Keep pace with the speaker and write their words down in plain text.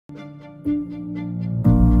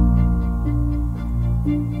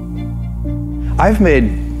I've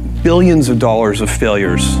made billions of dollars of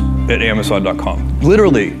failures at Amazon.com.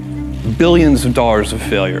 Literally, billions of dollars of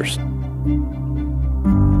failures.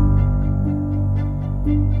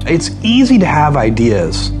 It's easy to have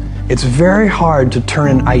ideas. It's very hard to turn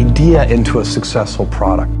an idea into a successful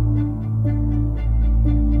product.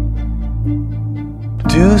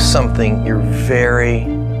 Do something you're very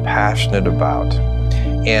passionate about,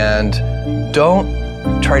 and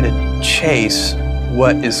don't try to chase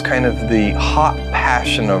what is kind of the hot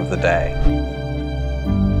passion of the day.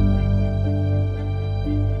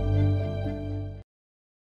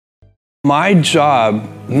 My job,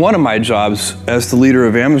 one of my jobs as the leader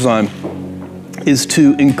of Amazon, is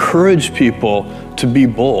to encourage people to be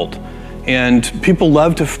bold. And people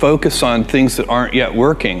love to focus on things that aren't yet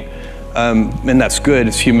working. And that's good,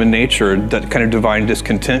 it's human nature. That kind of divine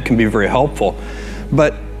discontent can be very helpful.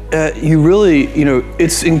 But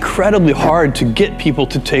it's incredibly hard to get people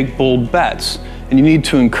to take bold bets. And you need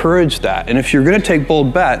to encourage that. And if you're gonna take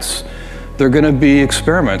bold bets, they're gonna be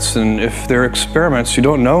experiments. And if they're experiments, you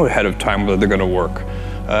don't know ahead of time whether they're gonna work.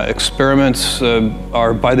 Experiments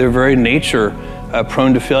are by their very nature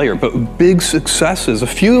prone to failure. But big successes, a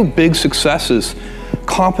few big successes,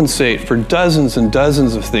 compensate for dozens and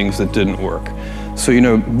dozens of things that didn't work.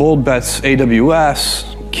 So, bold bets,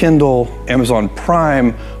 AWS, Kindle, Amazon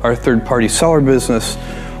Prime, our third-party seller business,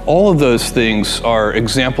 all of those things are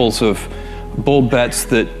examples of bold bets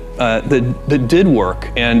that did work,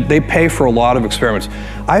 and they pay for a lot of experiments.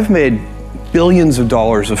 I've made billions of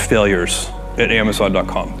dollars of failures at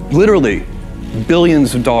Amazon.com. Literally,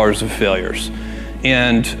 billions of dollars of failures.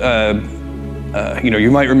 And you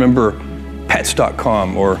might remember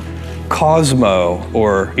Pets.com or Cosmo,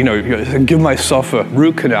 or give myself a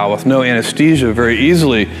root canal with no anesthesia very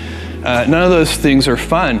easily. None of those things are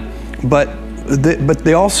fun, but they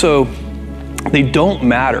don't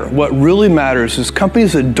matter. What really matters is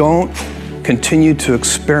companies that don't continue to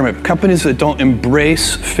experiment, companies that don't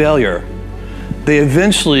embrace failure. They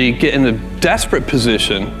eventually get in a desperate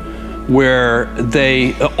position where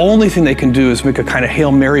the only thing they can do is make a kind of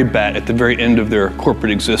Hail Mary bet at the very end of their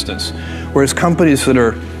corporate existence. Whereas companies that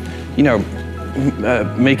are,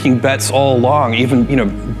 making bets all along, even,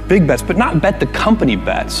 big bets, but not bet the company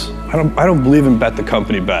bets. I don't believe in bet the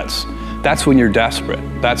company bets. That's when you're desperate.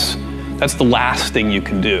 That's the last thing you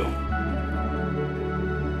can do.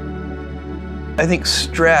 I think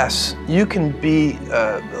stress, you can be,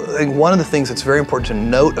 I think one of the things that's very important to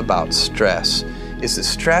note about stress is that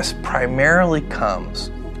stress primarily comes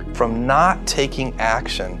from not taking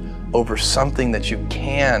action over something that you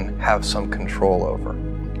can have some control over.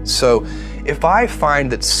 So if I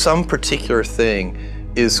find that some particular thing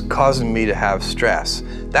is causing me to have stress,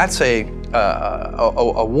 that's a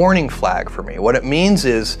warning flag for me. What it means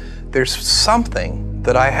is there's something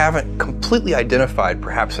that I haven't completely identified,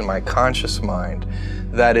 perhaps in my conscious mind,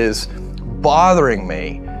 that is bothering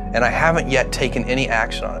me, and I haven't yet taken any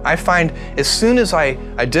action on it. I find as soon as I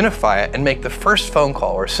identify it and make the first phone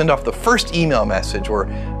call or send off the first email message or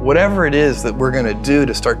whatever it is that we're gonna do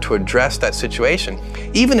to start to address that situation,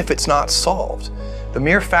 even if it's not solved, the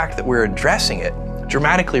mere fact that we're addressing it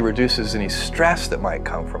dramatically reduces any stress that might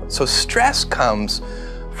come from it. So stress comes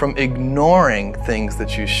from ignoring things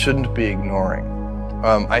that you shouldn't be ignoring,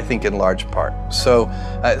 I think in large part. So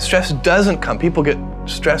stress doesn't come, people get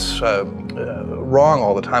stress wrong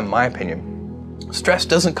all the time, in my opinion. Stress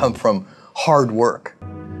doesn't come from hard work,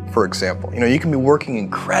 for example. You can be working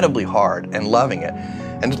incredibly hard and loving it.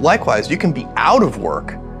 And likewise, you can be out of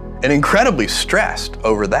work and incredibly stressed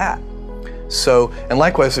over that. So, and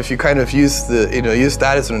likewise, if you kind of use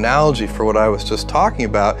that as an analogy for what I was just talking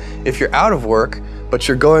about, if you're out of work, but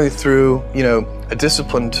you're going through, a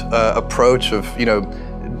disciplined approach of,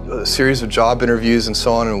 a series of job interviews and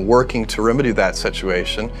so on, and working to remedy that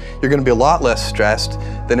situation, you're going to be a lot less stressed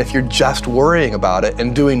than if you're just worrying about it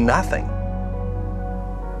and doing nothing.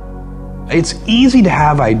 It's easy to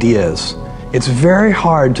have ideas. It's very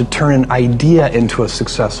hard to turn an idea into a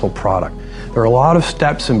successful product. There are a lot of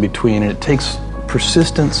steps in between, and it takes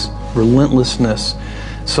persistence, relentlessness.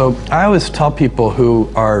 So I always tell people who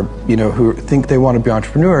are, who think they want to be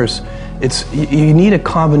entrepreneurs, you need a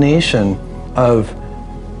combination of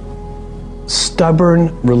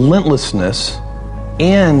stubborn relentlessness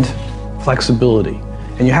and flexibility.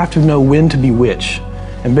 And you have to know when to be which.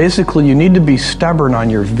 And basically you need to be stubborn on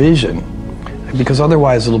your vision, because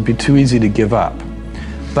otherwise it'll be too easy to give up.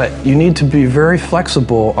 But you need to be very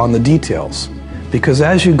flexible on the details, because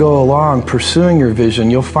as you go along pursuing your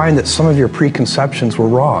vision, you'll find that some of your preconceptions were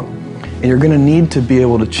wrong, and you're going to need to be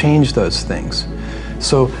able to change those things.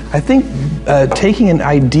 So I think taking an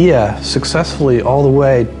idea successfully all the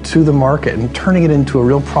way to the market and turning it into a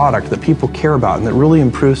real product that people care about and that really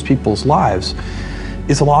improves people's lives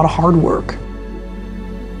is a lot of hard work.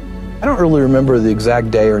 I don't really remember the exact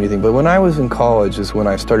day or anything, but when I was in college is when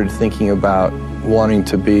I started thinking about wanting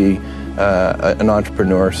to be an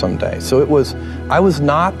entrepreneur someday. So I was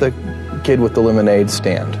not the kid with the lemonade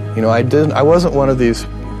stand. You know, I wasn't one of these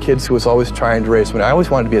kids who was always trying to raise money. I always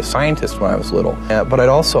wanted to be a scientist when I was little, but I'd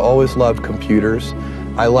also always loved computers.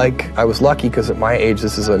 I was lucky because at my age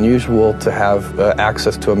this is unusual to have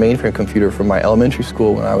access to a mainframe computer from my elementary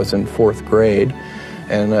school when I was in 4th grade,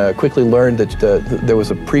 and quickly learned that there was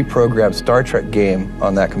a pre-programmed Star Trek game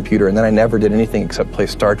on that computer, and then I never did anything except play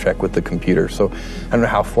Star Trek with the computer. So I don't know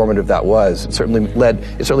how formative that was. It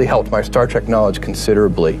certainly helped my Star Trek knowledge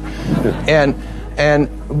considerably.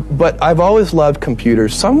 But I've always loved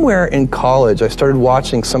computers. Somewhere in college, I started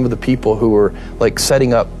watching some of the people who were like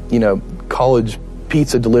setting up, you know, college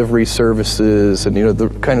pizza delivery services and, you know, the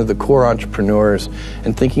kind of the core entrepreneurs,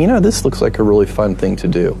 and thinking, you know, this looks like a really fun thing to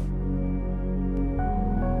do.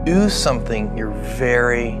 Do something you're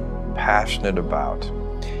very passionate about,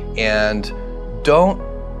 and don't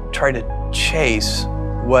try to chase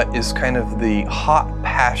what is kind of the hot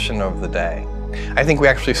passion of the day. I think we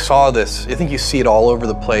actually saw this, I think you see it all over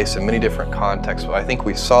the place in many different contexts, but I think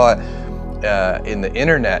we saw it in the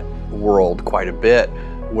internet world quite a bit,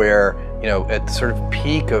 where, you know, at the sort of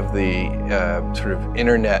peak of the sort of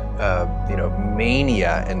internet you know,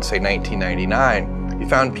 mania in, say, 1999, you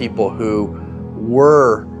found people who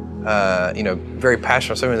were you know, very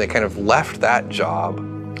passionate about something. They kind of left that job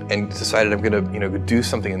and decided, I'm going to, you know, do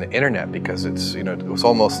something in the internet, because it's, you know, it was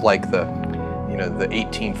almost like the, you know, the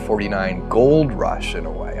 1849 gold rush in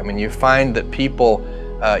a way. I mean, you find that people,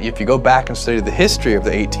 if you go back and study the history of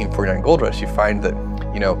the 1849 gold rush, you find that,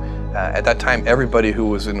 you know, at that time everybody who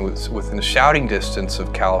was within a shouting distance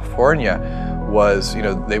of California was, you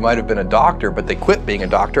know, they might have been a doctor, but they quit being a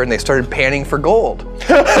doctor and they started panning for gold.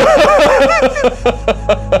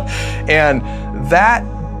 And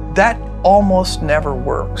that almost never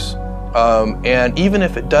works. And even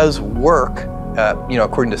if it does work, you know,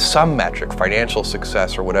 according to some metric, financial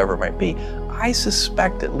success or whatever it might be, I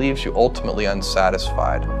suspect it leaves you ultimately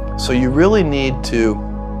unsatisfied. So you really need to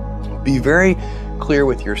be very clear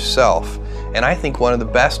with yourself. And I think one of the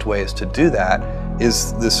best ways to do that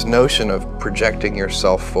is this notion of projecting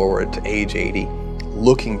yourself forward to age 80,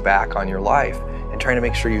 looking back on your life and trying to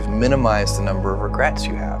make sure you've minimized the number of regrets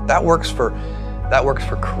you have. That works for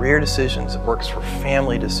career decisions, it works for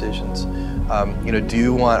family decisions. You know, do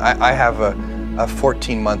you want, I have a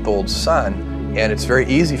 14-month-old son, and it's very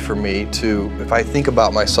easy for me to, if I think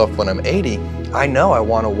about myself when I'm 80, I know I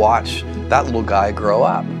want to watch that little guy grow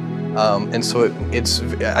up. And so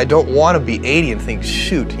I don't want to be 80 and think,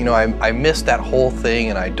 shoot, you know, I missed that whole thing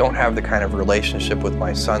and I don't have the kind of relationship with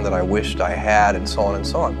my son that I wished I had, and so on and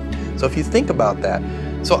so on. So if you think about that,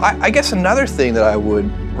 so I guess another thing that I would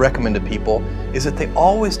recommend to people is that they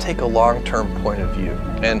always take a long-term point of view.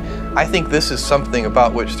 And I think this is something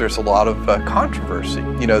about which there's a lot of controversy.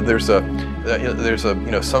 You know, there's a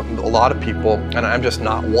lot of people, and I'm just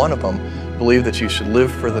not one of them, believe that you should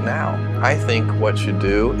live for the now. I think what you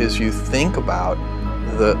do is you think about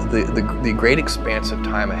the great expanse of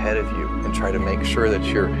time ahead of you and try to make sure that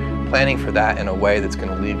you're planning for that in a way that's going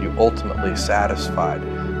to leave you ultimately satisfied.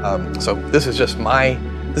 So this is just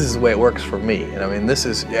this is the way it works for me. And I mean,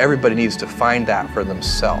 everybody needs to find that for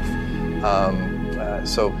themselves.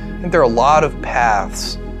 So I think there are a lot of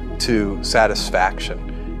paths to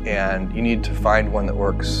satisfaction, and you need to find one that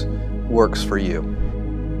works for you.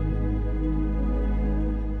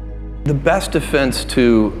 The best defense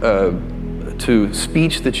to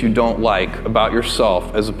speech that you don't like about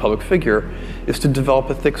yourself as a public figure is to develop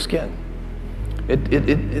a thick skin.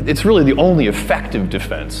 It's really the only effective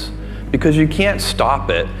defense, because you can't stop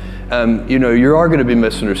it. You know, you are going to be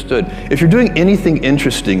misunderstood. If you're doing anything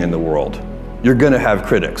interesting in the world, you're going to have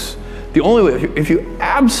critics. The only way, if you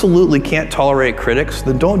absolutely can't tolerate critics,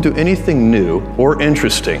 then don't do anything new or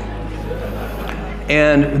interesting.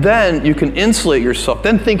 And then you can insulate yourself.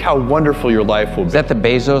 Then think how wonderful your life will be. Is that the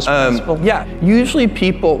Bezos principle? Yeah. Usually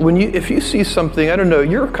people, if you see something, I don't know,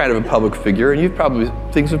 you're kind of a public figure,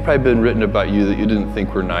 and things have probably been written about you that you didn't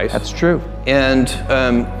think were nice. That's true. And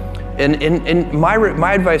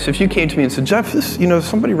my advice, if you came to me and said, Jeff, you know,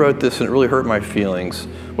 somebody wrote this and it really hurt my feelings,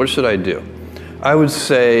 what should I do? I would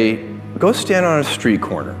say, go stand on a street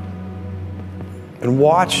corner and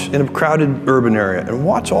watch in a crowded urban area and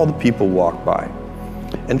watch all the people walk by.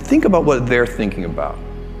 And think about what they're thinking about.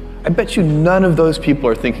 I bet you none of those people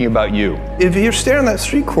are thinking about you. If you're standing on that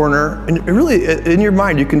street corner, and really in your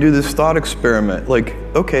mind you can do this thought experiment, like,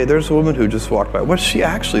 okay, there's a woman who just walked by. What's she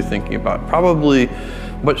actually thinking about? Probably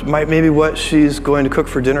maybe what she's going to cook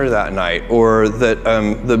for dinner that night, or that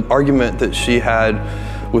the argument that she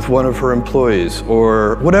had with one of her employees,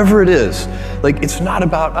 or whatever it is. Like, it's not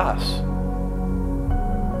about us.